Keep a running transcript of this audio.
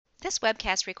This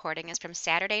webcast recording is from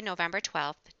Saturday, November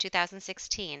 12th,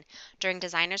 2016, during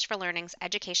Designers for Learning's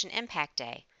Education Impact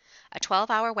Day, a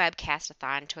 12-hour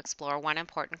webcast-athon to explore one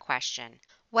important question: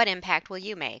 what impact will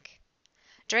you make?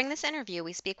 During this interview,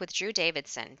 we speak with Drew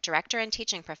Davidson, Director and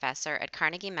Teaching Professor at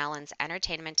Carnegie Mellon's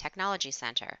Entertainment Technology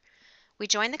Center. We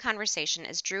join the conversation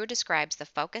as Drew describes the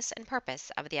focus and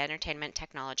purpose of the Entertainment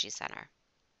Technology Center.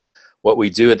 What we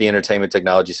do at the Entertainment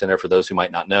Technology Center, for those who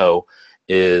might not know,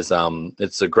 is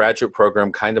it's a graduate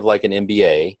program kind of like an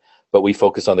MBA, but we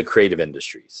focus on the creative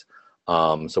industries.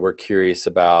 So we're curious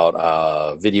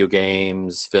about video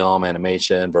games, film,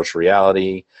 animation, virtual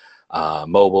reality,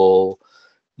 mobile,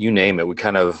 you name it. We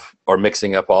kind of are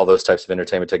mixing up all those types of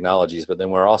entertainment technologies, but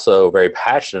then we're also very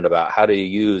passionate about how do you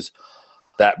use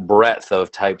that breadth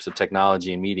of types of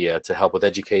technology and media to help with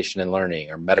education and learning,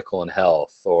 or medical and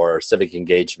health, or civic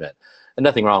engagement. And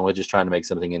nothing wrong with just trying to make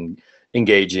something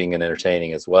engaging and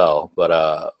entertaining as well.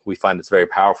 But we find it's very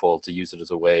powerful to use it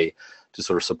as a way to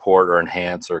sort of support or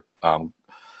enhance, or at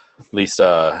least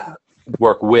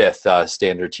work with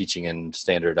standard teaching and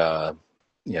standard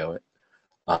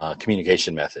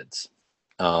communication methods.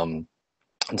 And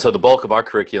so the bulk of our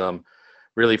curriculum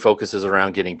really focuses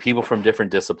around getting people from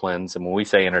different disciplines. And when we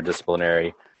say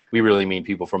interdisciplinary, we really mean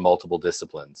people from multiple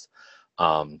disciplines.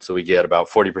 So we get about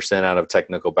 40% out of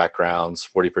technical backgrounds,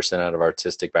 40% out of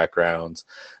artistic backgrounds.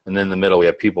 And then in the middle, we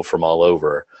have people from all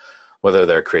over, whether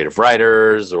they're creative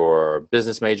writers or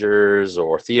business majors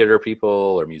or theater people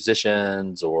or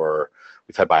musicians, or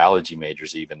we've had biology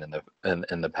majors even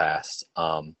in the past.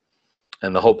 And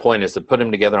the whole point is to put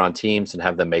them together on teams and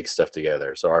have them make stuff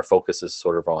together. So our focus is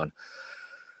sort of on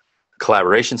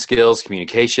collaboration skills,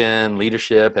 communication,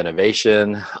 leadership,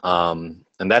 innovation.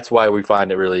 And that's why we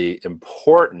find it really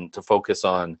important to focus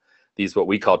on these, what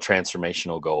we call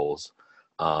transformational goals.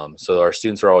 So our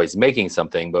students are always making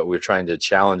something, but we're trying to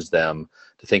challenge them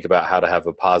to think about how to have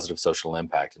a positive social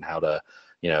impact and how to,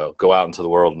 go out into the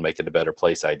world and make it a better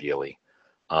place, ideally.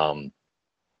 And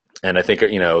I think,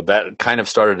 that kind of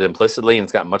started implicitly, and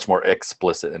it's gotten much more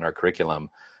explicit in our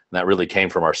curriculum. And that really came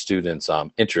from our students'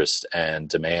 interest and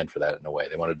demand for that in a way.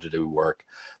 They wanted to do work.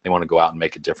 They want to go out and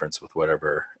make a difference with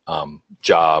whatever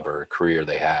job or career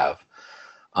they have.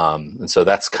 And so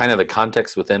that's kind of the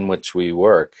context within which we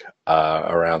work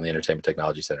around the Entertainment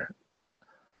Technology Center.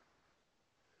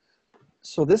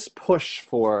 So this push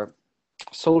for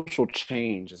social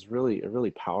change is really a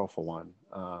really powerful one,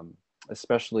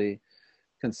 especially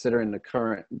considering the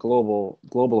current global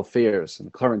affairs and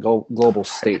the current global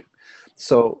state.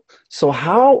 So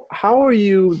how are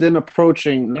you then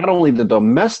approaching not only the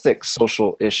domestic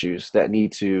social issues that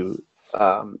need to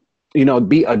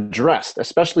be addressed,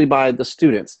 especially by the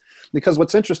students? Because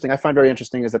what's interesting, I find very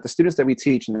interesting, is that the students that we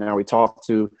teach, and now we talk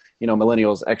to,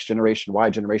 millennials, X generation, Y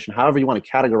generation, however you want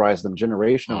to categorize them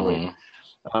generationally.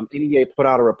 NEA put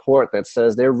out a report that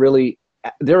says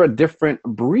they're a different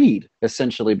breed,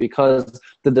 essentially, because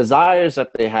the desires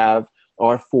that they have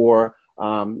are for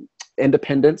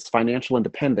independence, financial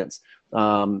independence,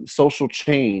 social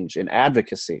change, and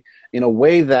advocacy in a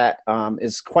way that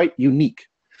is quite unique.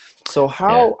 So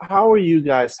how are you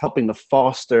guys helping to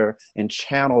foster and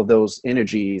channel those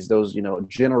energies, those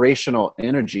generational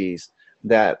energies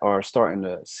that are starting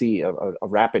to see a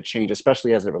rapid change,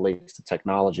 especially as it relates to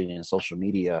technology and social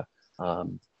media?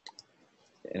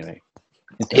 Anyway.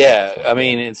 Yeah, I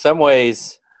mean, in some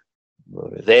ways,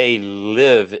 they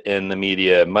live in the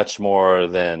media much more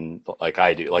than like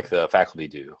I do, like the faculty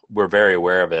do. We're very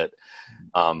aware of it,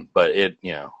 but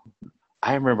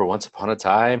I remember once upon a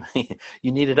time,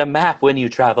 you needed a map when you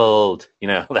traveled,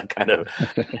 that kind of.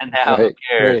 And now, who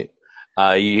cares?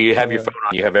 You have your phone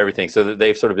on, you have everything. So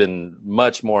they've sort of been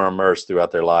much more immersed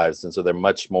throughout their lives, and so they're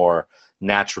much more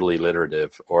naturally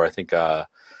literative. Or I think Mark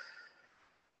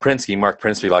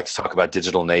Prinsky likes to talk about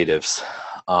digital natives.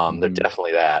 They're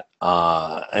definitely that.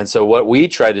 And so what we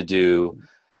try to do,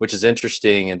 which is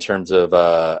interesting in terms of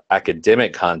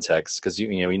academic context, because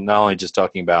we're not only just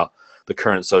talking about the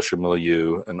current social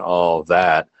milieu and all of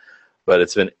that, but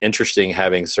it's been interesting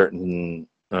having certain,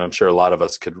 and I'm sure a lot of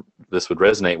us this would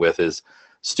resonate with, is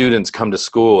students come to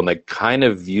school and they kind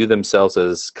of view themselves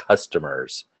as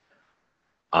customers.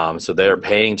 So they're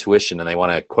paying tuition and they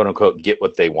want to, quote unquote, get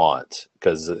what they want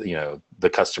because, the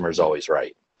customer's always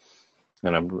right.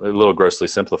 And I'm a little grossly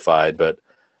simplified, but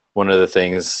one of the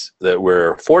things that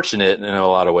we're fortunate in a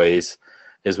lot of ways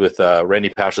is with Randy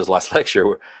Pausch's last lecture,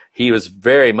 where he was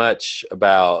very much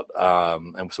about,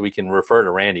 and so we can refer to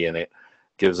Randy and it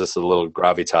gives us a little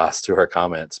gravitas to our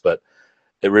comments, but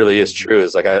it really is true.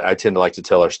 It's like I tend to like to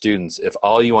tell our students, if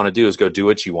all you want to do is go do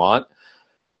what you want,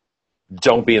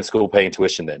 don't be in school paying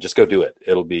tuition then. Just go do it.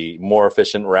 It'll be more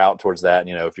efficient route towards that.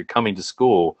 You know, if you're coming to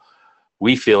school,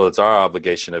 we feel it's our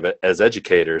obligation of it as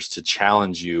educators to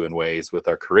challenge you in ways with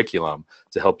our curriculum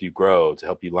to help you grow, to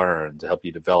help you learn, to help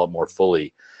you develop more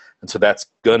fully. And so that's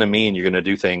going to mean you're going to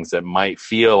do things that might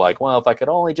feel like, well, if I could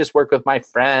only just work with my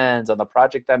friends on the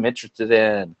project I'm interested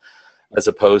in, as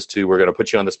opposed to we're going to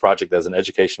put you on this project as an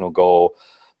educational goal.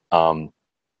 And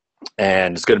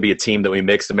it's going to be a team that we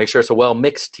mix to make sure it's a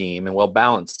well-mixed team and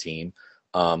well-balanced team.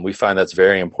 We find that's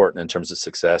very important in terms of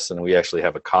success. And we actually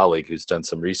have a colleague who's done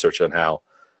some research on how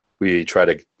we try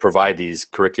to provide these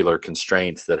curricular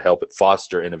constraints that help it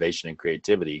foster innovation and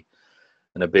creativity.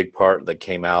 And a big part that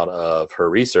came out of her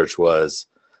research was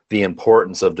the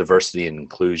importance of diversity and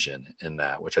inclusion in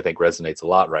that, which I think resonates a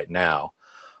lot right now.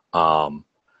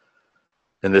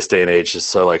 In this day and age.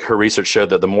 So like her research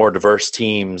showed that the more diverse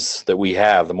teams that we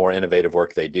have, the more innovative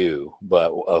work they do.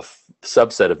 But a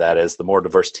subset of that is the more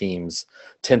diverse teams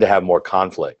tend to have more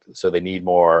conflict. So they need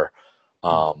more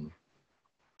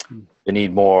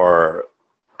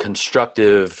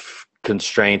constructive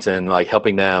constraints and like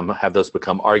helping them have those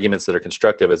become arguments that are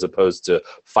constructive as opposed to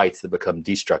fights that become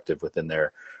destructive within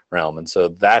their realm. And so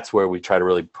that's where we try to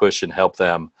really push and help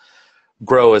them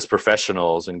grow as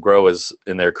professionals and grow as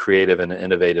in their creative and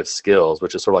innovative skills,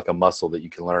 which is sort of like a muscle that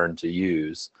you can learn to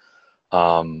use,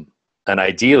 and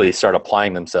ideally start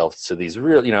applying themselves to these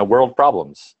real, world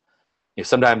problems.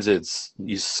 Sometimes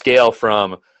you scale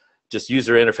from just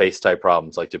user interface type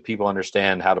problems, like do people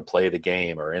understand how to play the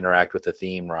game or interact with the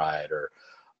theme ride or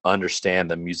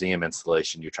understand the museum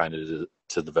installation you're trying to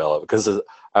develop? Because I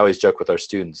always joke with our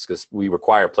students, because we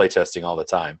require playtesting all the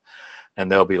time. And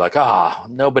they'll be like,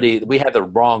 we had the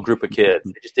wrong group of kids.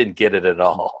 They just didn't get it at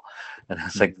all. And I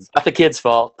was like, it's not the kids'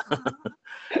 fault.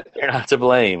 They're not to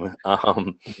blame.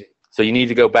 So you need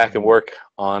to go back and work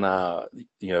on,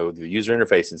 the user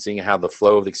interface and seeing how the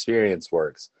flow of the experience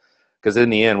works. Because in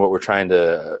the end, what we're trying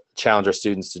to challenge our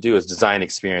students to do is design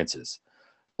experiences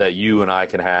that you and I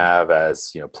can have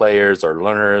as, players or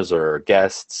learners or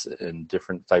guests in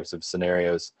different types of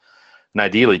scenarios. And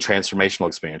ideally transformational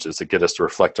experiences that get us to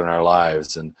reflect on our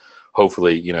lives and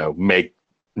hopefully,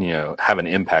 have an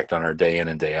impact on our day in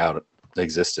and day out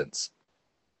existence.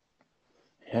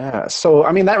 Yeah. So,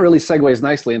 that really segues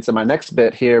nicely into my next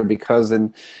bit here, because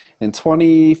in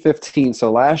 2015, so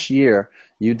last year,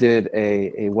 you did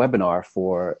a webinar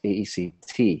for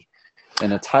AECT,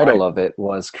 and the title of it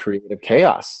was Creative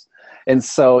Chaos. And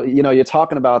so, you're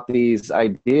talking about these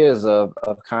ideas of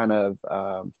kind of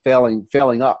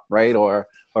failing up, right? Or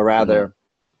rather,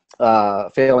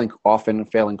 failing often,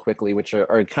 failing quickly, which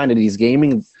are kind of these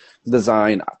gaming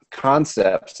design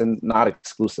concepts, and not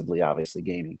exclusively, obviously,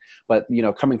 gaming, but,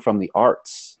 coming from the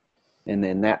arts and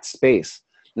in that space.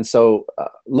 And so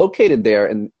located there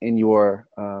in your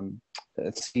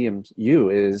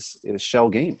CMU is Shell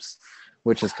Games,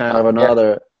 which is kind of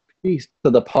another piece to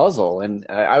the puzzle. And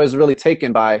I was really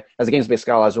taken by, as a games-based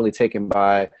scholar, I was really taken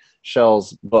by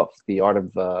Shell's book, The Art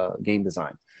of Game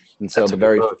Design. And so the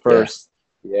very first,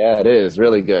 yeah, it is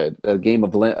really good. A game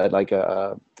of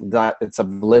it's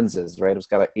of lenses, right? It's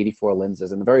got like 84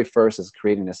 lenses, and the very first is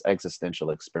creating this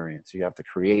existential experience. You have to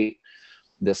create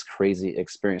this crazy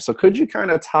experience. So could you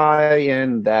kind of tie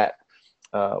in that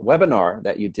webinar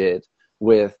that you did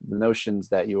with the notions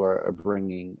that you are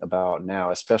bringing about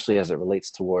now, especially as it relates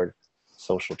toward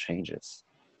social changes?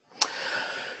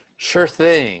 Sure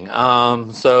thing.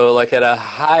 So like at a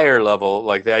higher level,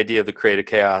 like the idea of the creative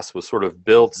chaos was sort of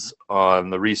built on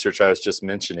the research I was just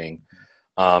mentioning.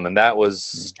 And that was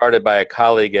started by a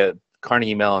colleague at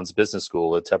Carnegie Mellon's business school,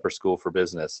 the Tepper School for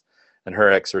Business. And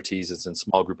her expertise is in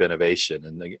small group innovation.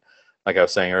 And like I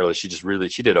was saying earlier, she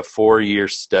did a 4-year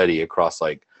study across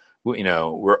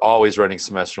we're always running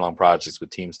semester-long projects with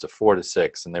teams to 4 to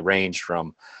 6, and they range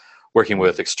from working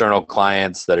with external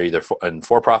clients that are either in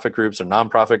for-profit groups or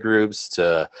nonprofit groups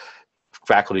to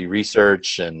faculty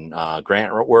research and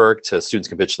grant work to students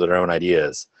can pitch their own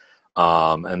ideas.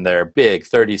 And they're big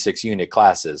 36-unit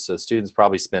classes, so students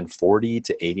probably spend 40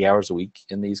 to 80 hours a week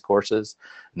in these courses,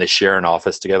 and they share an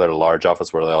office together, a large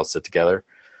office where they all sit together.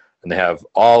 And they have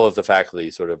all of the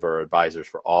faculty sort of are advisors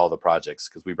for all the projects,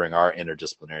 because we bring our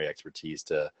interdisciplinary expertise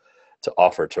to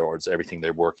offer towards everything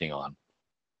they're working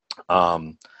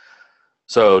on.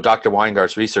 So Dr.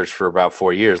 Weingart's research for about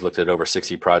 4 years looked at over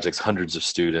 60 projects, hundreds of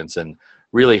students, and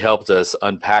really helped us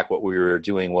unpack what we were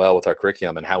doing well with our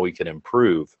curriculum and how we could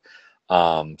improve,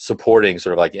 supporting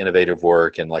sort of like innovative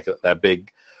work. And like that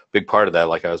big part of that,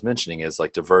 like I was mentioning, is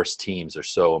like diverse teams are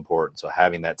so important. So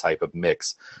having that type of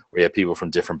mix where you have people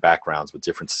from different backgrounds with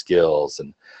different skills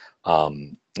and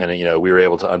And you know, we were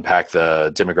able to unpack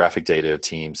the demographic data of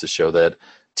teams to show that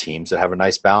teams that have a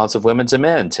nice balance of women to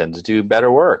men tend to do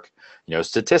better work, you know,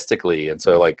 statistically. And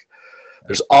so like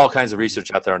there's all kinds of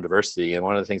research out there on diversity, and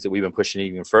one of the things that we've been pushing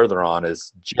even further on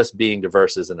is just being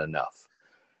diverse isn't enough.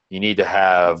 You need to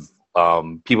have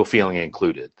people feeling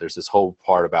included. There's this whole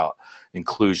part about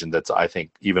inclusion that's, I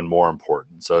think, even more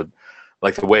important. So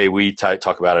like the way we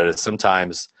talk about it is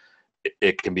sometimes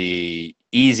it can be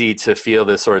easy to feel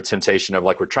this sort of temptation of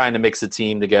like we're trying to mix a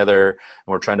team together and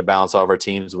we're trying to balance all of our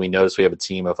teams. We notice we have a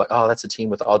team of like, oh, that's a team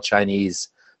with all Chinese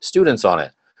students on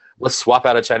it. Let's swap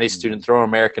out a Chinese student, throw an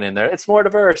American in there. It's more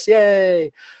diverse,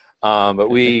 yay! But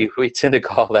we tend to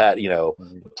call that, you know,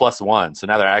 +1. So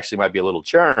now there actually might be a little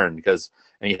churn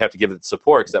and you have to give it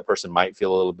support because that person might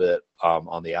feel a little bit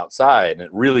on the outside. And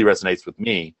it really resonates with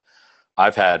me.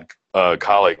 I've had a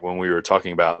colleague when we were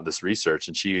talking about this research,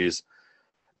 and she's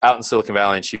out in Silicon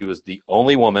Valley, and she was the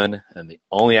only woman and the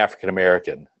only African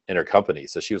American in her company.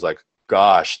 So she was like,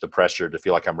 gosh, the pressure to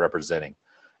feel like I'm representing.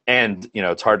 And, you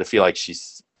know, it's hard to feel like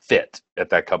she's fit at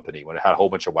that company when it had a whole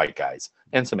bunch of white guys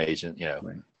and some Asian, you know.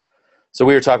 Right. So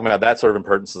we were talking about that sort of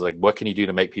importance is like, what can you do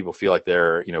to make people feel like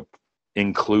they're, you know,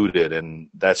 included? And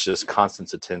that's just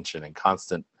constant attention and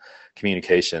constant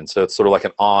communication. So it's sort of like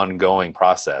an ongoing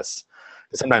process.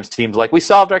 Sometimes teams like, we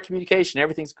solved our communication,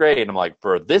 everything's great. And I'm like,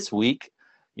 for this week,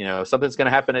 you know, something's going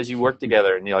to happen as you work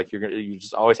together. And you're like, you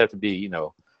just always have to be, you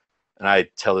know, and I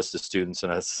tell this to students,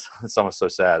 and it's almost so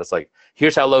sad. It's like,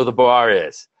 here's how low the bar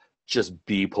is. Just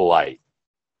be polite.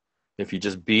 If you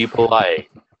just be polite,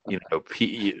 you know,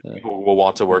 people will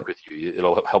want to work with you.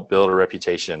 It'll help build a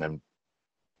reputation, and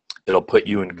it'll put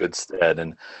you in good stead.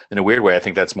 And in a weird way, I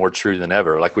think that's more true than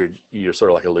ever. Like you're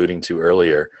sort of like alluding to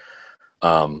earlier,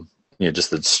 you know, just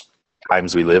the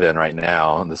times we live in right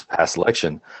now in this past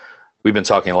election. We've been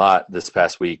talking a lot this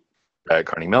past week at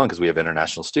Carnegie Mellon because we have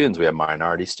international students, we have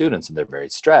minority students, and they're very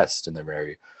stressed and they're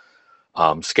very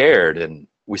scared. And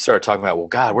we started talking about, well,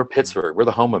 God, we're Pittsburgh. We're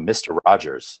the home of Mr.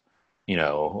 Rogers. You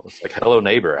know, it's like, hello,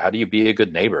 neighbor. How do you be a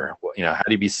good neighbor? You know, how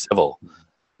do you be civil?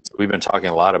 So we've been talking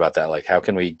a lot about that. Like, how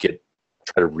can we try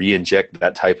to re-inject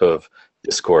that type of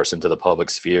discourse into the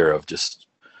public sphere of just,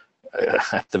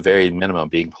 at the very minimum,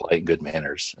 being polite and good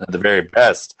manners. At the very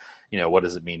best, you know, what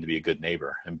does it mean to be a good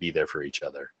neighbor and be there for each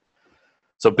other?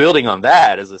 So building on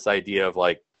that is this idea of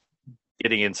like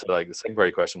getting into like the second part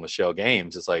of your question with Shell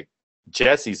Games. It's like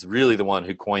Jesse's really the one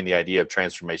who coined the idea of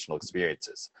transformational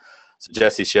experiences. So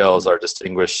Jesse Shell is our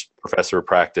distinguished professor of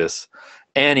practice,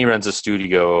 and he runs a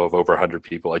studio of over 100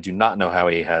 people. I do not know how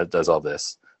he does all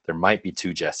this. There might be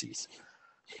 2 Jessies.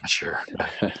 Not sure.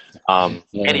 And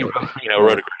he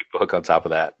wrote a great book on top of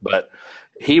that. But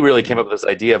he really came up with this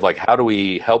idea of like, how do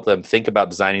we help them think about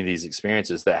designing these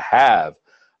experiences that have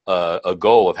a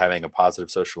goal of having a positive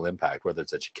social impact, whether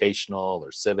it's educational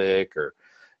or civic or,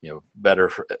 you know,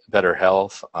 better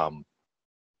health.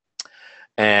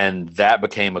 And that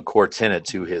became a core tenet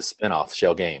to his spinoff,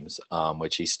 Shell Games,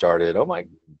 which he started, oh my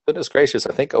goodness gracious,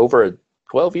 I think over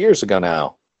 12 years ago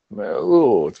now.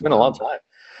 Ooh, it's been a long time.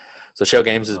 So Shell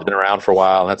Games has been around for a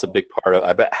while, and that's a big part of,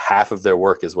 I bet half of their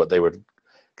work is what they would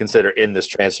consider in this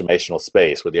transformational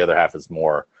space, where the other half is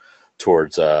more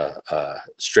towards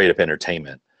straight up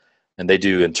entertainment. And they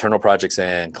do internal projects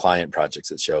and client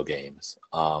projects at Shell Games.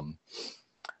 And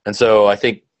so I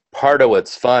think part of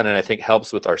what's fun and I think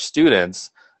helps with our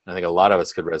students, and I think a lot of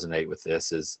us could resonate with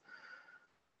this, is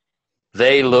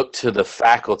they look to the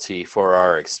faculty for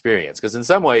our experience. Because in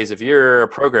some ways, if you're a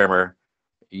programmer,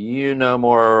 you know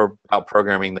more about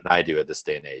programming than I do at this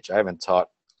day and age. I haven't taught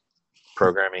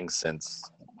programming since,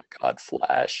 oh my God,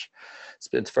 Flash. It's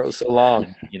been for so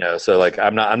long, you know. So like,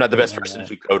 I'm not the best person to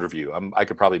do code review. I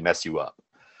could probably mess you up.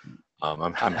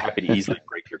 I'm happy to easily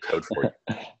break your code for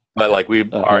you. But like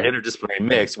our interdisciplinary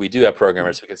mix, we do have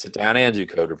programmers who can sit down and do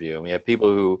code review, and we have people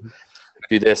who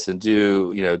do this and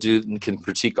can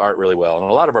critique art really well. And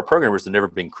a lot of our programmers have never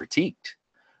been critiqued.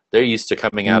 They're used to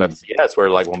coming out of CS where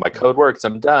like, well, my code works,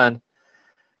 I'm done.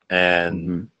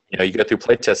 And you know, you go through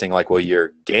playtesting like, well,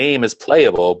 your game is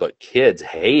playable, but kids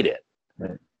hate it.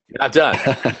 Right. You're not done.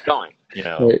 Keep going. You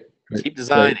know, keep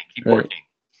designing, keep working.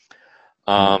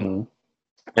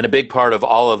 And a big part of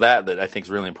all of that I think is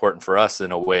really important for us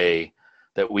in a way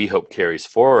that we hope carries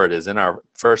forward is in our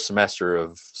first semester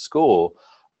of school,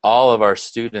 all of our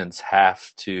students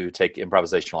have to take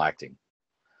improvisational acting.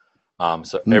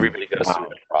 So everybody goes through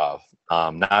improv,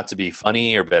 not to be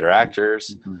funny or better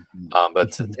actors,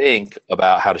 but to think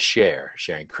about how to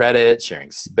sharing credit,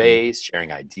 sharing space,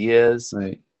 sharing ideas.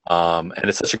 Right. And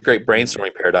it's such a great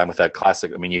brainstorming paradigm with that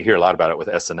classic. I mean, you hear a lot about it with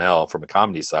SNL from a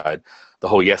comedy side, the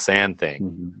whole yes and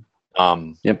thing.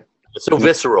 It's so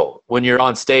visceral when you're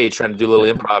on stage trying to do a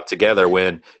little improv together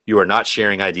when you are not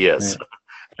sharing ideas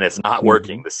and it's not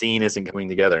working. The scene isn't coming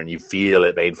together and you feel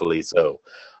it painfully so.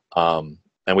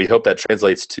 And we hope that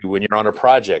translates to when you're on a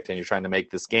project and you're trying to make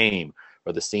this game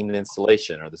or the scene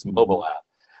installation or this mobile app.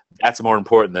 That's more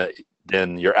important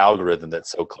than your algorithm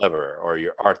that's so clever or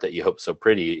your art that you hope so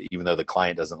pretty, even though the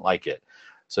client doesn't like it.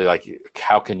 So like,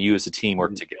 how can you as a team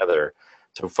work together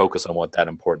to focus on what that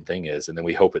important thing is? And then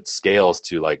we hope it scales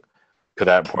to like, could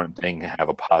that important thing have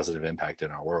a positive impact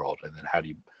in our world? And then how do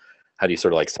you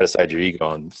sort of like set aside your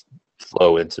ego and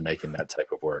flow into making that type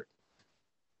of work?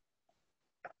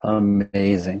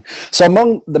 Amazing. So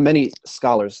among the many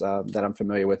scholars that I'm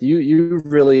familiar with, you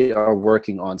really are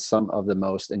working on some of the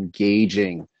most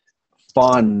engaging,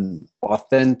 fun,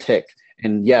 authentic,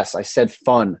 and yes, I said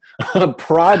fun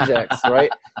projects,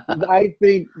 right? I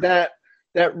think that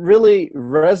really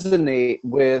resonate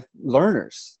with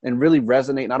learners and really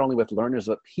resonate not only with learners,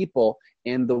 but people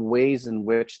in the ways in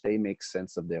which they make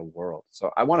sense of their world.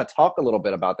 So I want to talk a little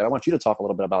bit about that. I want you to talk a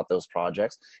little bit about those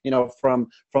projects, from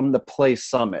the Play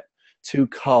Summit to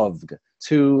COVG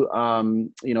to,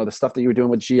 the stuff that you were doing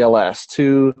with GLS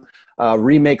to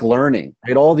Remake Learning,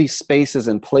 right? All these spaces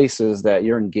and places that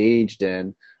you're engaged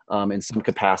in some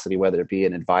capacity, whether it be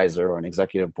an advisor or an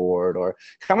executive board, or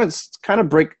kind of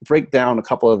break down a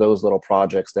couple of those little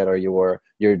projects that are your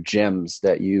gems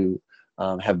that you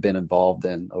have been involved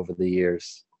in over the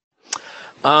years.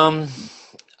 I'll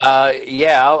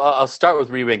start with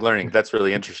Remake Learning. That's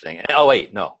really interesting. Oh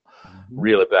wait, no,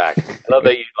 reel it back. I love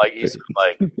that you sort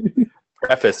of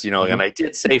preface, and I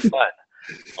did say fun.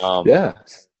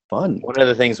 Fun. One of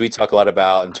the things we talk a lot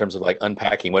about in terms of like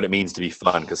unpacking what it means to be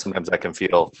fun, because sometimes that can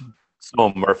feel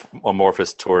so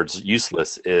amorphous towards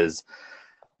useless, is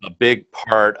a big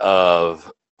part of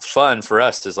fun for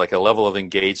us is like a level of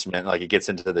engagement. Like it gets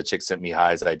into the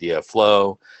Csikszentmihalyi's idea of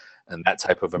flow and that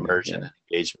type of immersion and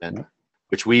engagement,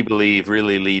 which we believe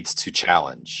really leads to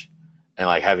challenge and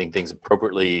like having things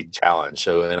appropriately challenged.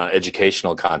 So in an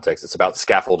educational context, it's about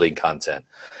scaffolding content.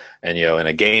 And, in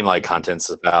a game like content, it's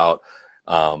about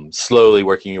slowly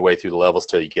working your way through the levels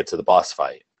till you get to the boss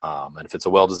fight. And if it's a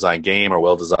well-designed game or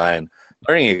well-designed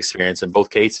learning experience, in both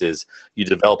cases, you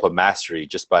develop a mastery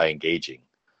just by engaging.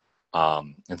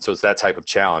 And so it's that type of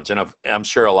challenge. And I'm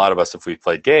sure a lot of us, if we've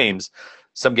played games,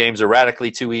 some games are radically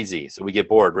too easy, so we get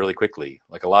bored really quickly.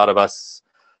 Like a lot of us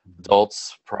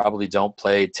adults probably don't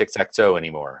play tic-tac-toe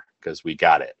anymore because we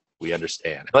got it. We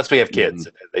understand. Unless we have kids,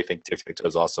 and they think tic-tac-toe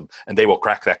is awesome, and they will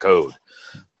crack that code.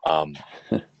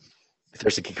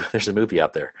 There's a movie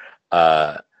out there,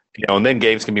 and then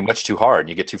games can be much too hard and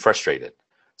you get too frustrated.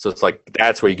 So it's like,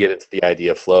 that's where you get into the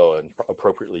idea of flow and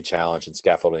appropriately challenge and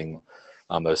scaffolding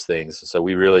those things. So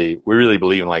we really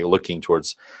believe in like looking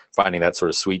towards finding that sort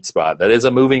of sweet spot. That is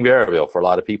a moving variable for a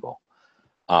lot of people.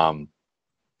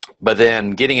 But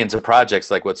then getting into projects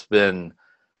like what's been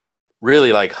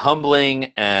really like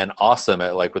humbling and awesome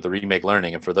at like with the Remake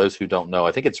Learning. And for those who don't know,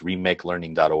 I think it's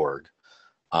remakelearning.org.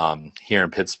 Here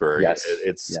in Pittsburgh.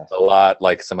 It's a lot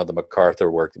like some of the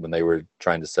MacArthur work when they were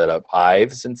trying to set up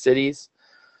hives in cities,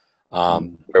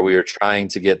 where we were trying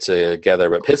to get together.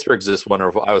 But Pittsburgh's just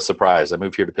wonderful. I was surprised. I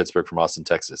moved here to Pittsburgh from Austin,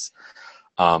 Texas.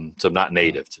 So I'm not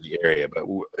native to the area, but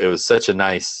it was such a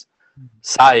nice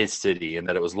sized city in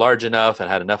that it was large enough and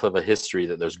had enough of a history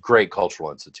that there's great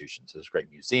cultural institutions. There's great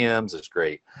museums. There's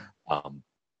great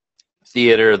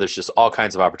theater. There's just all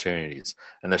kinds of opportunities,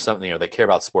 and there's something, they care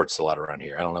about sports a lot around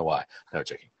here. I don't know why. No,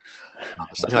 joking.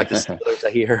 Something like the Steelers, I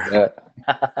hear.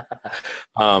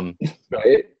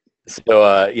 Right.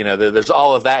 So there's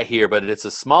all of that here, but it's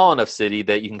a small enough city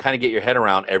that you can kind of get your head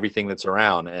around everything that's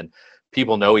around, and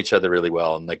people know each other really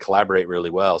well and they collaborate really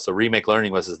well. So Remake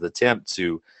Learning was the attempt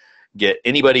to get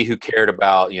anybody who cared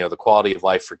about the quality of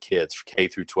life for kids, for K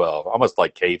through 12, almost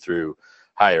like K through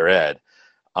higher ed,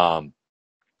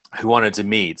 who wanted to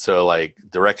meet. So like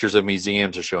directors of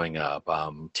museums are showing up,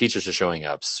 teachers are showing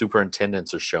up,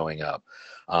 superintendents are showing up,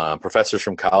 professors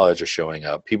from college are showing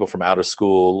up, people from out of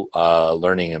school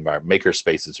learning environment, maker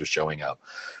spaces are showing up.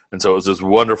 And so it was this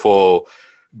wonderful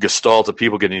gestalt of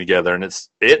people getting together, and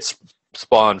it's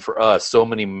spawned for us so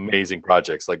many amazing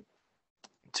projects, like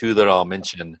two that I'll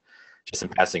mention just in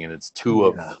passing, and it's two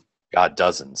of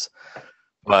dozens.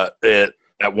 But at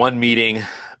one meeting,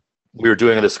 we were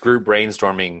doing this group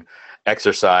brainstorming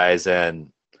exercise, and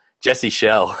Jesse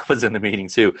Schell was in the meeting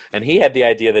too. And he had the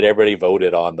idea that everybody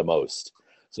voted on the most.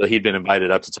 So he'd been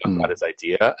invited up to talk about his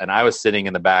idea. And I was sitting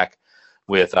in the back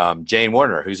with Jane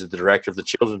Warner, who's the director of the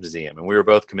Children's Museum. And we were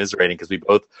both commiserating because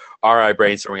our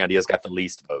brainstorming ideas got the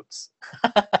least votes.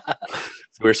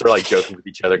 We were sort of like joking with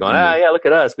each other, going, yeah, look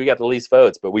at us. We got the least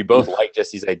votes. But we both liked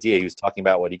Jesse's idea. He was talking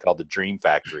about what he called the dream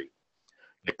factory.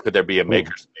 Could there be a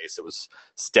makerspace that was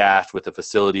staffed with the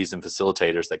facilities and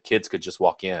facilitators that kids could just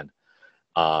walk in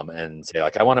and say,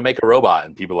 like, I want to make a robot.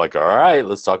 And people are like, all right,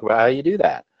 let's talk about how you do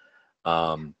that.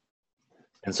 And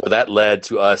so that led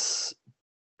to us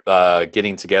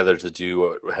getting together to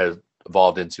do what has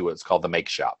evolved into what's called the Make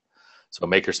Shop. So a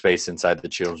makerspace inside the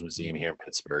Children's Museum here in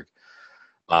Pittsburgh.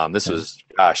 This was,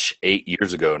 8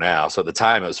 years ago now. So at the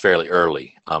time, it was fairly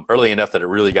early. Early enough that it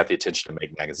really got the attention of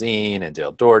Make Magazine and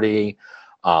Dale Doherty.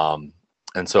 And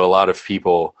so a lot of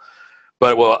people,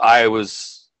 but what I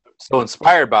was so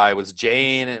inspired by was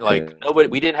Jane. And nobody,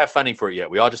 we didn't have funding for it yet.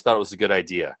 We all just thought it was a good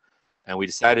idea. And we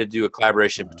decided to do a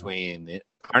collaboration between the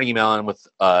Carnegie Mellon with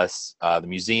us, the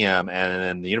museum, and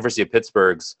then the University of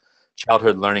Pittsburgh's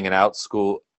Childhood Learning and Out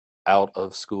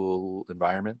of School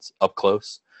Environments, Up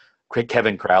Close.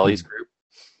 Kevin Crowley's group,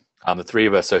 the three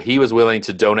of us. So he was willing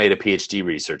to donate a PhD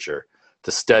researcher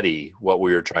to study what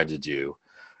we were trying to do.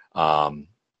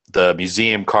 The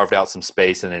museum carved out some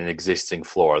space in an existing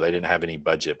floor. They didn't have any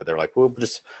budget, but they're like, we'll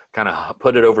just kind of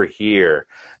put it over here.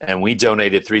 And we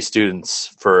donated 3 students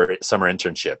for summer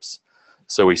internships.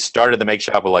 So we started the Make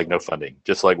Shop with like no funding,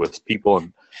 just like with people.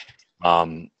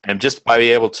 And just by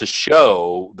being able to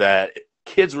show that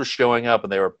kids were showing up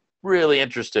and they were really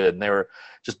interested and they were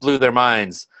just blew their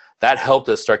minds, that helped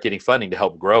us start getting funding to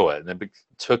help grow it. And then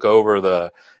took over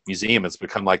the museum. It's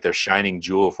become like their shining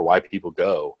jewel for why people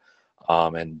go.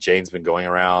 And Jane's been going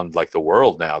around like the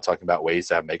world now talking about ways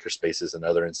to have maker spaces in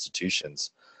other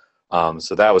institutions.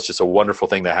 So that was just a wonderful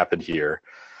thing that happened here.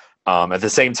 At the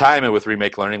same time, and with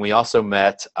Remake Learning, we also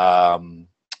met the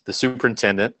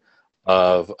superintendent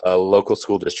of a local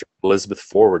school district, Elizabeth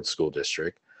Forward School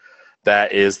District.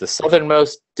 That is the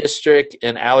southernmost district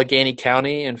in Allegheny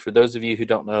County. And for those of you who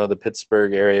don't know the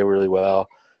Pittsburgh area really well,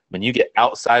 when you get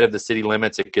outside of the city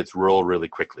limits, it gets rural really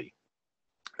quickly.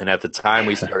 And at the time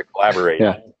we started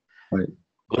collaborating,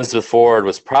 Elizabeth Forward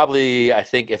was probably, I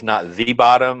think, if not the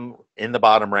bottom, in the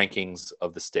bottom rankings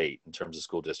of the state in terms of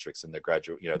school districts and their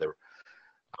their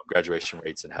graduation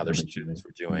rates and how their students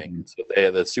were doing. So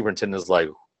the superintendent is like,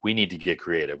 we need to get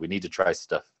creative. We need to try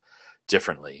stuff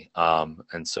differently.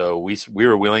 And so we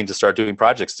were willing to start doing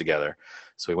projects together.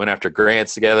 So we went after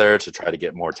grants together to try to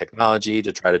get more technology,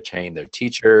 to try to train their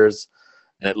teachers.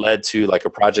 And it led to like a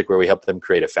project where we helped them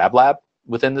create a fab lab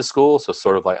within the school. So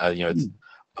sort of like, it's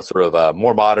a sort of a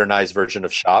more modernized version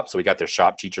of shop. So we got their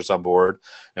shop teachers on board,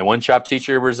 and one shop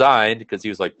teacher resigned because he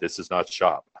was like, this is not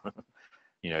shop.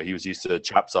 He was used to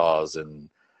chop saws and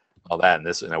all that. And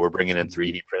this, we're bringing in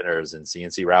 3D printers and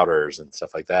CNC routers and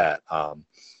stuff like that.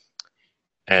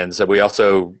 And so we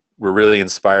also were really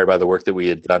inspired by the work that we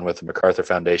had done with the MacArthur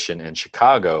Foundation in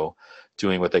Chicago,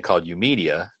 doing what they called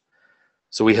UMedia.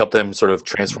 So we helped them sort of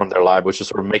transform their library, which is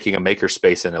sort of making a maker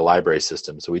space in a library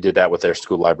system. So we did that with their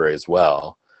school library as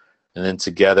well. And then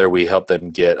together we helped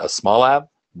them get a small lab,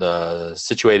 the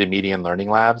Situated Media and Learning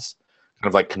Labs, kind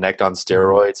of like Connect on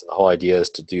steroids. And the whole idea is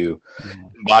to do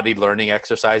embodied learning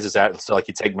exercises. So like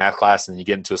you take math class and you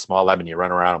get into a small lab and you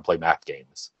run around and play math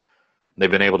games. And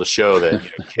they've been able to show that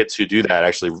kids who do that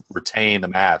actually retain the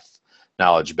math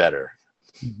knowledge better.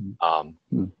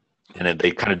 And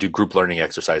they kind of do group learning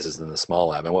exercises in the small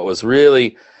lab. And what was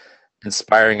really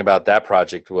inspiring about that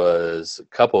project was a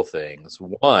couple things.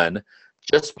 One,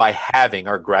 just by having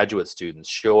our graduate students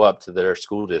show up to their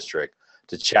school district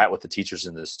to chat with the teachers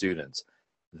and the students,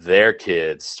 their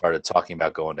kids started talking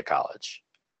about going to college.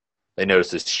 They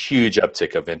noticed this huge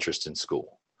uptick of interest in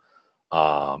school.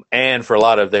 And for a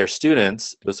lot of their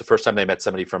students, it was the first time they met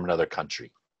somebody from another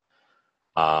country.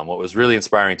 What was really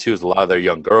inspiring too is a lot of their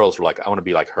young girls were like, I want to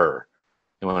be like her.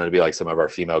 They wanted to be like some of our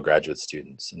female graduate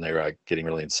students, and they were like getting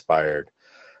really inspired.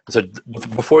 So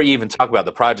before you even talk about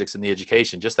the projects and the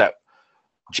education, just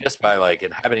by like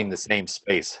inhabiting the same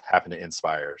space happened to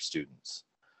inspire students.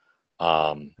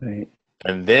 Right.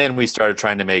 And then we started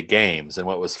trying to make games. And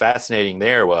what was fascinating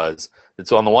there was,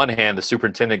 it's on the one hand, the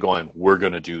superintendent going, we're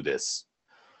going to do this.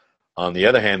 On the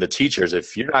other hand, the teachers,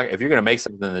 if you're going to make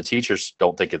something and the teachers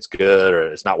don't think it's good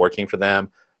or it's not working for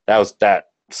them, that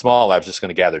small lab's just going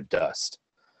to gather dust.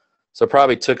 So it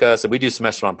probably took us, and we do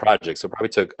semester-long projects, so it probably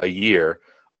took a year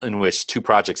in which 2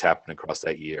 projects happened across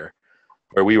that year,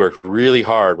 where we worked really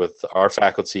hard with our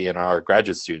faculty and our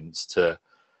graduate students to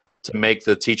make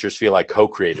the teachers feel like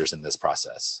co-creators in this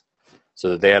process, so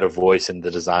that they had a voice in the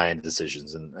design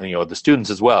decisions, and the students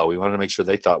as well. We wanted to make sure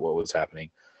they thought what was happening.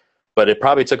 But it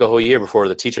probably took a whole year before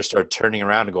the teachers started turning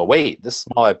around and go, wait, this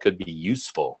small lab could be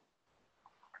useful.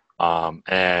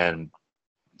 And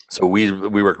So we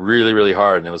worked really, really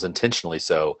hard, and it was intentionally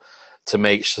so, to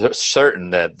make certain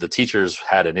that the teachers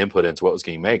had an input into what was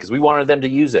getting made, because we wanted them to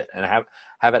use it and have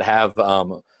it have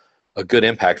a good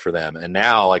impact for them. And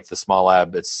now, like the small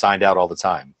lab, it's signed out all the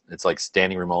time. It's like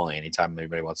standing room only anytime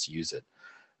anybody wants to use it.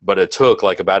 But it took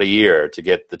like about a year to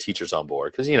get the teachers on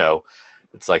board, because, you know,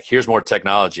 it's like, here's more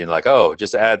technology, and like, oh,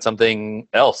 just add something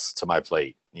else to my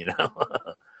plate, you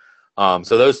know.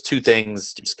 So those two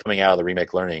things just coming out of the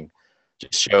Remake Learning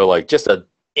just show like just a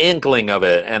inkling of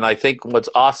it. And I think what's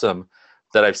awesome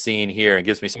that I've seen here and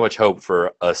gives me so much hope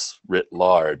for us writ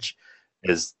large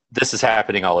is this is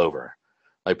happening all over.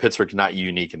 Like, Pittsburgh's not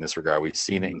unique in this regard. We've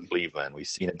seen it in Cleveland. We've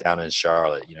seen it down in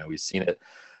Charlotte. You know, we've seen it,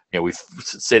 you know,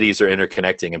 cities are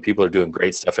interconnecting and people are doing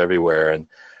great stuff everywhere. And,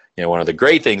 you know, one of the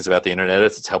great things about the internet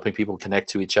is it's helping people connect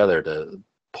to each other to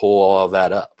pull all of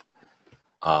that up.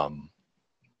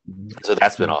 So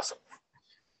that's been awesome.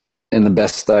 And the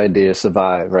best ideas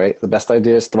survive, right? The best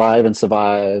ideas thrive and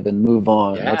survive and move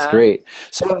on. Yeah. That's great.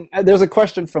 So there's a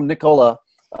question from Nicola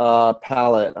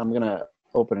Pallet. I'm going to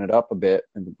open it up a bit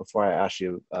and before I ask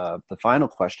you the final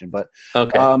question. But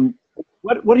okay.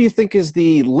 What do you think is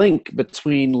the link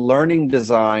between learning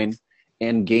design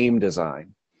and game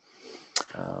design?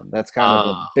 That's kind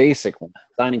of a basic one.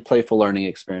 Designing playful learning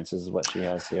experiences is what she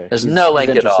has here. There's no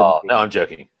link at all. No, I'm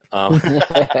joking.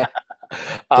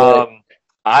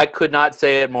 I could not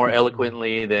say it more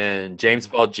eloquently than James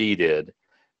Paul G did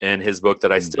in his book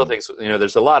that I still think, you know,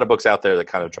 there's a lot of books out there that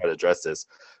kind of try to address this,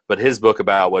 but his book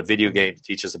about what video games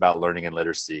teach us about learning and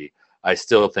literacy, I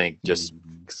still think just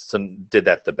did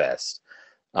that the best.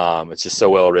 It's just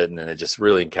so well written, and it just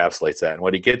really encapsulates that. And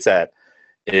what he gets at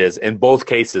is, in both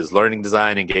cases, learning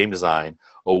design and game design,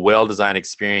 a well-designed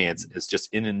experience is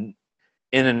just in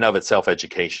and of itself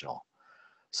educational.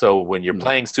 So when you're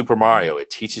playing Super Mario, it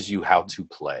teaches you how to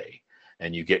play,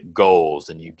 and you get goals,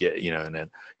 and you get, you know, and then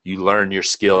you learn your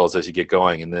skills as you get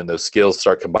going, and then those skills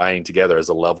start combining together as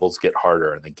the levels get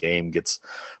harder and the game gets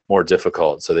more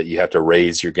difficult, so that you have to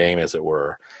raise your game, as it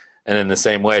were. And in the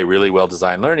same way, really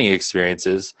well-designed learning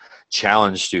experiences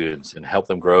challenge students and help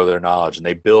them grow their knowledge, and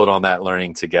they build on that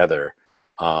learning together.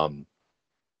 And,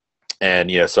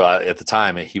 you know, so at the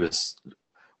time, when he was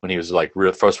like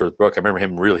real first for the book, I remember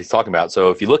him really talking about, so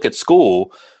if you look at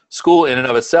school in and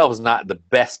of itself is not the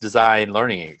best designed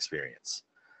learning experience.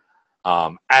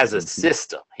 As a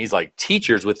system, he's like,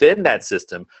 teachers within that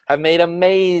system have made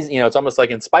amazing, you know, it's almost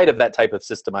like in spite of that type of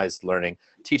systemized learning,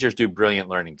 teachers do brilliant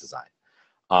learning design.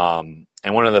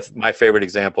 And one of my favorite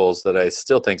examples that I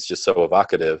still think is just so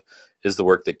evocative is the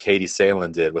work that Katie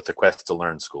Salen did with the Quest to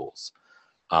Learn schools.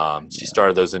 She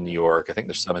started those in New York. I think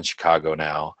there's some in Chicago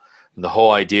now. And the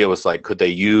whole idea was like, could they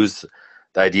use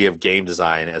the idea of game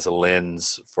design as a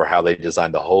lens for how they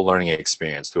designed the whole learning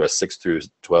experience through a 6 through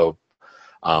 12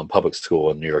 public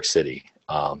school in New York City.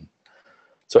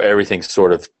 So everything's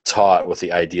sort of taught with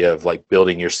the idea of like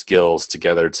building your skills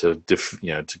together to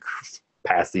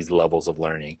pass these levels of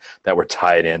learning that were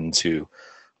tied into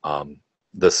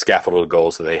the scaffolded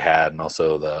goals that they had, and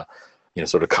also the, you know,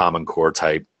 sort of Common Core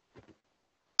type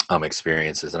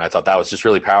experiences. And I thought that was just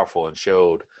really powerful and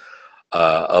showed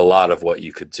a lot of what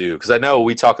you could do. Because I know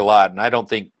we talk a lot, and I don't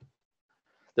think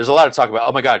there's a lot of talk about,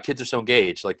 oh my God, kids are so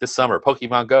engaged. Like this summer,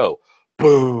 Pokemon Go,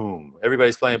 boom,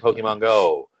 everybody's playing Pokemon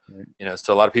Go. You know,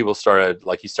 so a lot of people started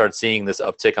seeing this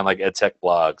uptick on like ed tech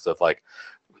blogs of like,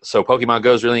 so Pokemon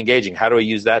Go is really engaging. How do I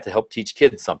use that to help teach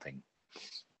kids something?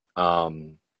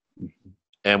 And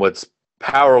what's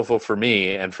powerful for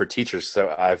me and for teachers,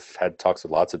 so I've had talks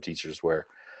with lots of teachers where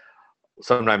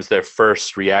sometimes their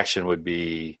first reaction would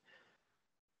be,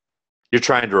 you're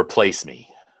trying to replace me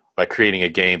by creating a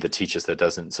game that teaches that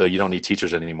doesn't, so you don't need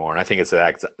teachers anymore. And I think it's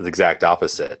the exact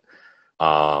opposite.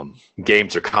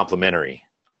 Games are complementary,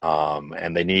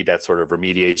 and they need that sort of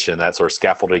remediation, that sort of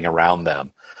scaffolding around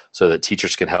them, so that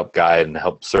teachers can help guide and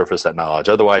help surface that knowledge.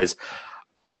 Otherwise,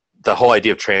 the whole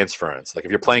idea of transference, like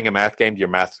if you're playing a math game, your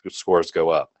math scores go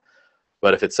up.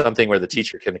 But if it's something where the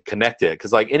teacher can connect it,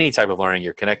 because like any type of learning,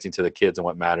 you're connecting to the kids and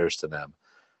what matters to them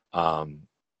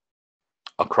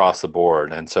across the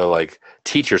board. And so like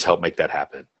teachers help make that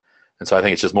happen. And so I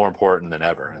think it's just more important than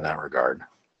ever in that regard.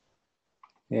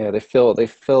 Yeah, they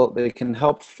can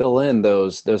help fill in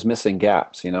those missing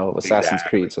gaps, you know, of Assassin's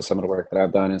Creed. So some of the work that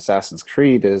I've done in Assassin's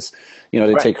Creed is, you know,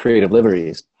 they take creative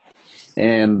liberties,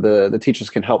 and the teachers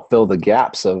can help fill the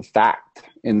gaps of fact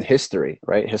in history,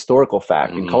 right? Historical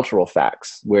fact and cultural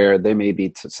facts, where there may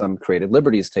be some creative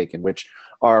liberties taken, which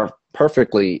are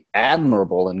perfectly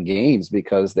admirable in games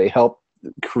because they help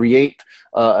create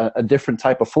a different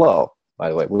type of flow. By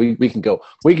the way, we can go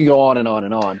on and on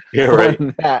and on. Yeah, right.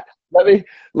 On that.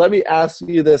 let me ask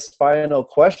you this final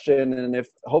question, and if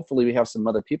hopefully we have some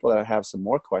other people that have some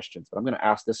more questions, but I'm going to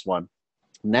ask this one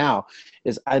now.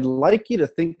 Is I'd like you to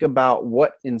think about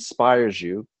what inspires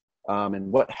you,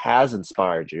 and what has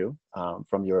inspired you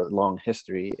from your long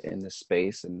history in this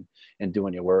space and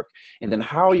doing your work, and then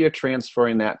how you're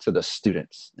transferring that to the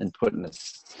students and putting the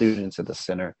students at the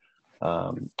center,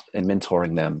 and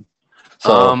mentoring them.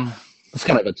 So it's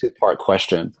kind of a two-part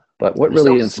question. But what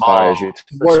really inspires you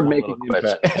toward making an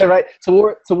impact, right?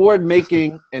 Toward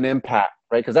making an impact,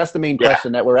 right? Because that's the main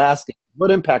question that we're asking.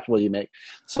 What impact will you make?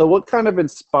 So what kind of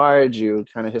inspired you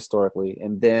kind of historically,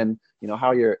 and then, you know,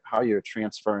 how you're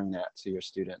transferring that to your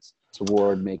students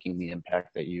toward making the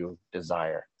impact that you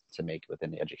desire to make within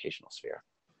the educational sphere?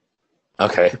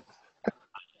 Okay.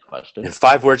 Question. In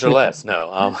 5 words or less.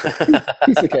 No.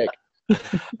 Piece of cake.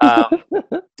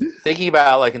 Thinking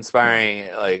about like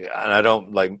inspiring, like, and I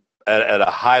don't like at a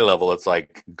high level, it's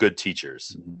like good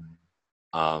teachers.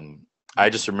 I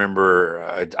just remember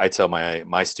I tell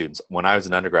my students, when I was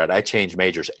an undergrad, I changed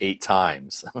majors 8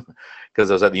 times because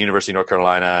I was at the University of North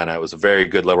Carolina, and it was a very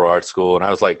good liberal arts school. And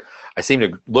I was like, I seemed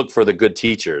to look for the good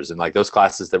teachers and like those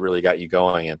classes that really got you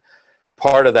going. And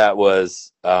part of that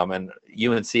was, and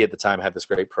UNC at the time had this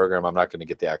great program. I'm not going to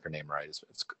get the acronym right.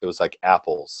 It was like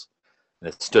APPLES,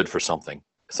 and it stood for something,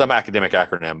 some academic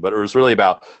acronym, but it was really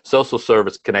about social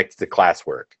service connected to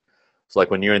classwork. So like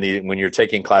when you're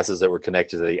taking classes that were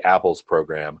connected to the APPLES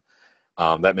program,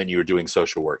 that meant you were doing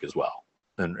social work as well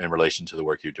in relation to the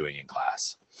work you're doing in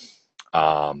class.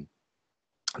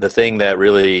 The thing that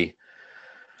really,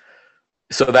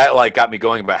 so that like got me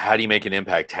going about how do you make an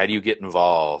impact? How do you get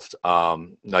involved?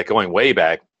 Like going way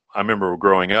back, I remember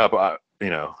growing up, you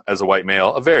know, as a white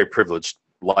male, a very privileged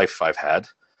life I've had.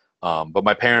 But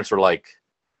my parents were like,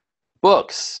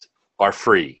 books are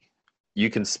free. You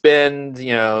can spend,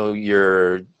 you know,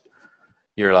 your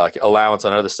like allowance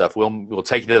on other stuff. We'll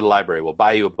take you to the library. We'll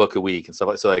buy you a book a week and stuff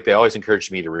like. So like they always encouraged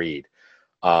me to read.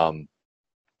 So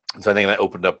I think that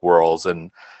opened up worlds. And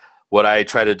what I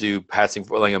try to do, passing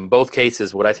for like in both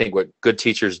cases, what good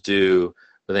teachers do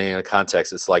within a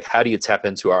context, it's like how do you tap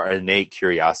into our innate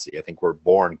curiosity? I think we're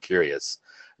born curious,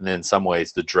 and then in some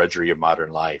ways the drudgery of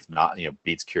modern life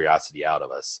beats curiosity out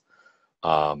of us.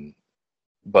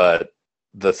 But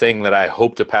the thing that I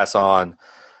hope to pass on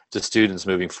to students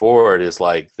moving forward is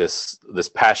like this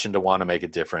passion to want to make a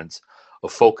difference, a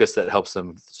focus that helps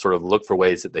them sort of look for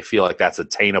ways that they feel like that's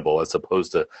attainable as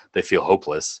opposed to they feel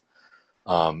hopeless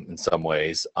in some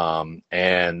ways.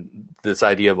 And this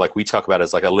idea of like we talk about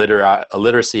as like a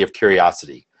literacy of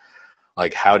curiosity.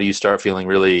 Like how do you start feeling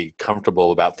really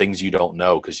comfortable about things you don't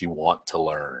know because you want to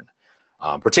learn?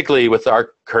 Particularly with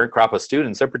our current crop of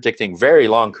students, they're predicting very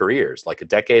long careers, like a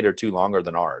decade or 2 longer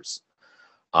than ours,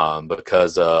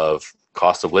 because of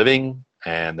cost of living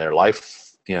and their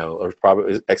life, are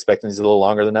probably expectancy is a little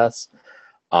longer than us.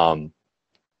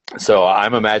 So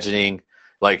I'm imagining,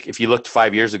 like, if you looked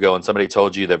 5 years ago and somebody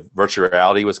told you that virtual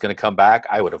reality was going to come back,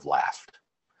 I would have laughed.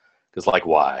 Because, like,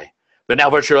 why? But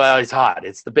now virtual reality is hot.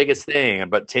 It's the biggest thing.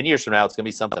 But 10 years from now, it's going to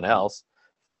be something else.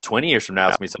 20 years from now,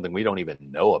 it's going to be something we don't even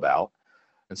know about.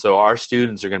 And so our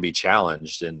students are going to be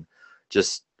challenged in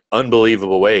just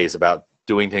unbelievable ways about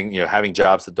doing things, having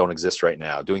jobs that don't exist right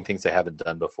now, doing things they haven't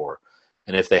done before.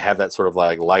 And if they have that sort of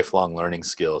like lifelong learning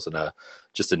skills and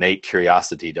just innate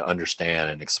curiosity to understand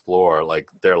and explore,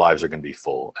 like their lives are going to be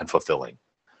full and fulfilling.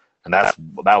 And that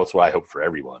was what I hope for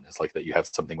everyone. It's like that you have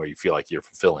something where you feel like you're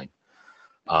fulfilling.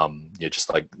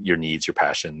 Just like your needs, your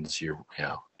passions,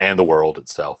 and the world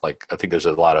itself. Like, I think there's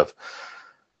a lot of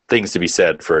things to be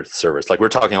said for service. Like we're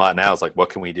talking a lot now, it's like, what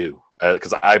can we do?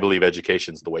 Because I believe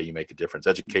education is the way you make a difference.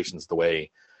 Education is the way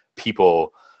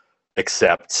people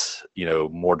accept,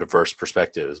 more diverse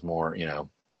perspectives, more,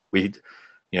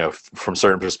 from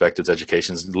certain perspectives,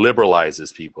 education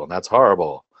liberalizes people, and that's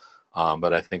horrible.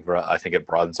 But I think it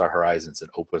broadens our horizons, it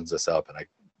opens us up, and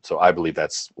so I believe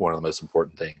that's one of the most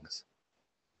important things.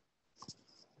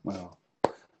 Wow.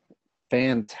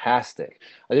 Fantastic.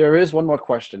 There is one more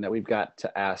question that we've got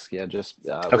to ask you.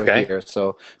 Okay. Here.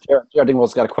 So Jared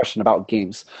Dingwell's got a question about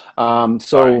games.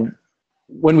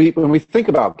 When we think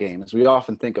about games, we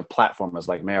often think of platformers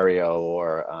like Mario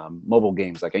or mobile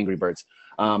games like Angry Birds.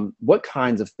 What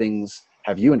kinds of things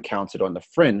have you encountered on the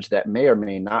fringe that may or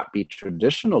may not be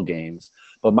traditional games,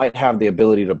 but might have the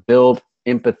ability to build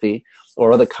empathy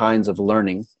or other kinds of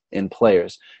learning in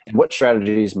players? And what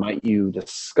strategies might you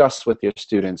discuss with your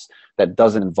students that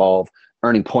doesn't involve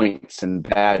earning points and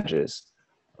badges?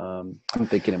 I'm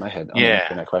thinking in my head. I'm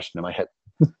asking that question in my head.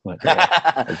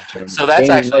 So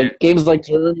that's games like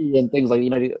Journey and things like,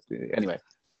 anyway.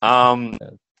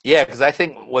 Yeah, because I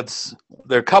think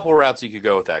there are a couple routes you could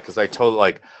go with that. Because I totally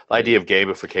like the idea of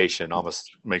gamification.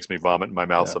 Almost makes me vomit in my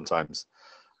mouth sometimes.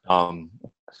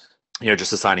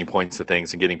 Just assigning points to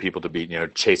things and getting people to be,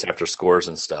 chase after scores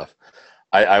and stuff.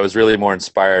 I was really more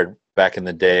inspired back in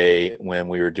the day when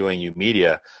we were doing U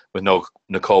Media with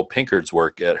Nicole Pinkard's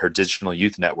work at her Digital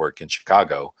Youth Network in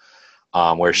Chicago,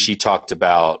 where she talked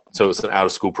about, so it was an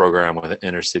out-of-school program with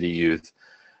inner city youth,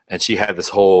 and she had this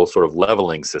whole sort of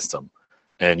leveling system,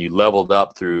 and you leveled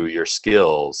up through your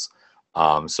skills,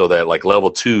 so that like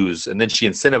level 2s, and then she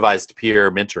incentivized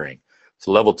peer mentoring.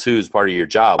 So level 2s, part of your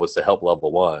job was to help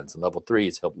level 1s, and level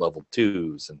 3s help level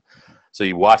 2s, and so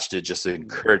you watched it just to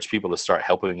encourage people to start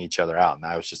helping each other out, and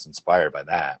I was just inspired by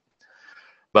that.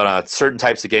 But certain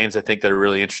types of games I think that are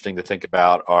really interesting to think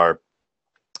about are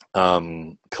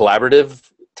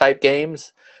collaborative type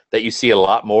games that you see a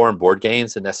lot more in board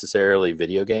games than necessarily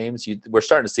video games. We're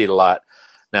starting to see it a lot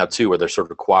now too, where there's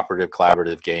sort of cooperative,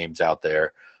 collaborative games out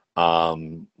there.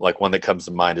 Like one that comes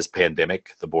to mind is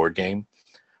Pandemic, the board game,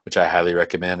 which I highly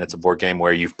recommend. It's a board game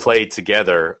where you've played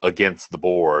together against the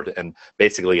board and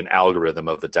basically an algorithm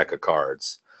of the deck of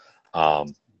cards.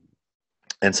 And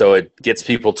so it gets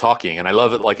people talking. And I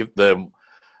love it. Like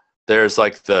there's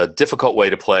like the difficult way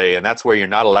to play, and that's where you're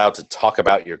not allowed to talk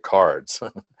about your cards.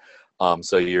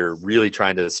 So you're really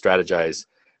trying to strategize,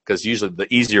 because usually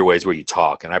the easier way is where you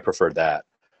talk. And I prefer that,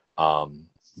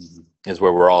 is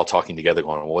where we're all talking together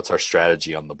going, well, what's our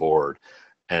strategy on the board?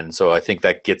 And so I think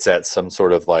that gets at some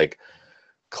sort of like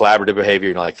collaborative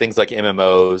behavior, like things like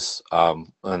MMOs,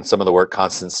 and some of the work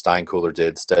Constance Steinkuhler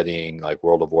did studying like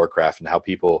World of Warcraft and how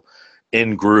people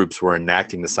in groups were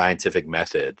enacting the scientific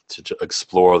method to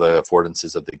explore the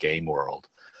affordances of the game world.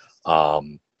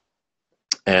 And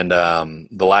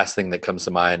the last thing that comes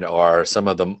to mind are some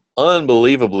of the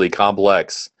unbelievably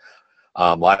complex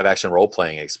live action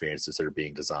role-playing experiences that are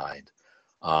being designed.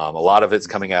 A lot of it's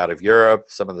coming out of Europe.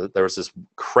 There was this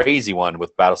crazy one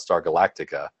with Battlestar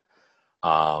Galactica,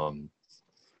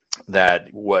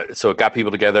 so it got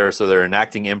people together. So they're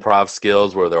enacting improv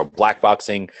skills where they're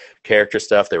blackboxing character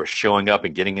stuff. They were showing up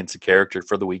and getting into character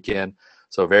for the weekend.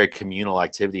 So a very communal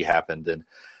activity happened. And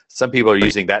some people are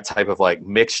using that type of like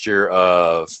mixture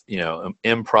of,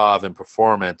 improv and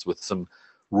performance with some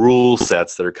rule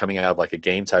sets that are coming out of like a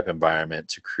game type environment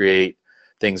to create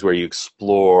things where you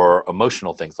explore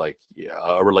emotional things like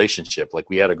a relationship. Like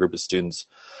we had a group of students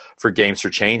for Games for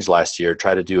Change last year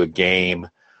try to do a game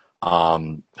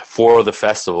for the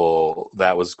festival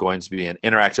that was going to be an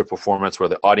interactive performance where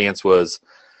the audience was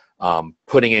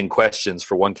putting in questions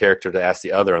for one character to ask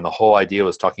the other, and the whole idea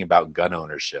was talking about gun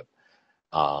ownership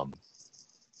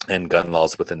and gun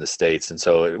laws within the states. And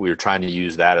so we were trying to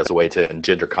use that as a way to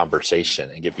engender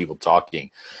conversation and get people talking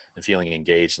and feeling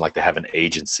engaged and like to have an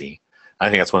agency. I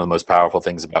think that's one of the most powerful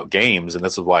things about games, and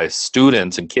this is why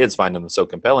students and kids find them so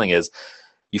compelling, is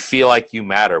you feel like you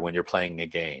matter when you're playing a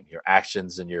game. Your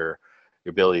actions and your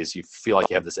abilities, you feel like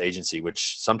you have this agency,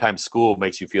 which sometimes school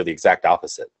makes you feel the exact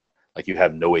opposite. Like you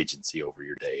have no agency over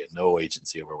your day and no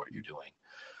agency over what you're doing.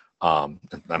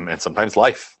 And sometimes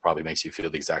life probably makes you feel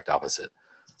the exact opposite.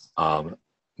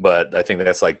 But I think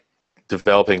that's like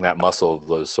developing that muscle of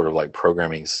those sort of like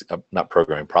problem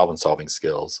solving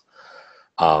skills.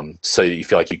 So you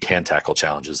feel like you can tackle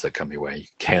challenges that come your way. You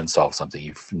can solve something.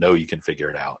 You can figure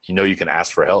it out. You can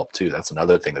ask for help too. That's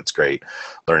another thing that's great.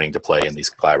 Learning to play in these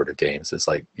collaborative games. It's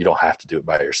like you don't have to do it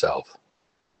by yourself.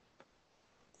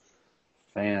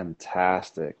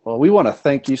 Fantastic. Well, we want to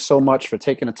thank you so much for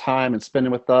taking the time and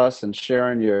spending with us and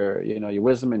sharing your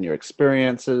wisdom and your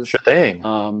experiences. Sure thing.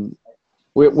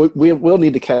 We'll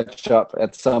need to catch up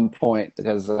at some point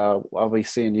because I'll be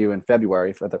seeing you in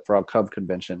February for our Cub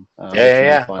convention.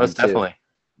 Yeah, most definitely.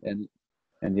 And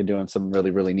you're doing some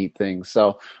really, really neat things.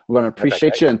 So we're going to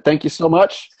appreciate you and thank you so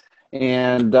much.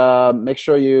 And make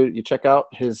sure you check out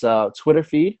his Twitter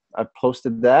feed. I've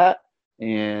posted that.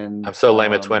 And I'm so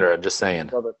lame at Twitter. I'm just saying.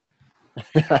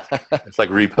 It's like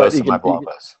reposting my blog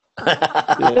posts.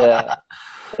 Yeah.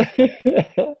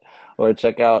 Or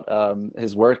check out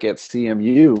his work at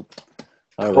CMU.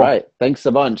 All right. Thanks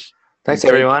a bunch. Thanks,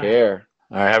 everyone. Take care.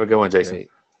 All right. Have a good one, Jason.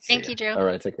 Thank you, Drew. All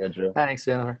right. Take care, Drew. Thanks,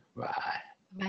 Jennifer. Bye.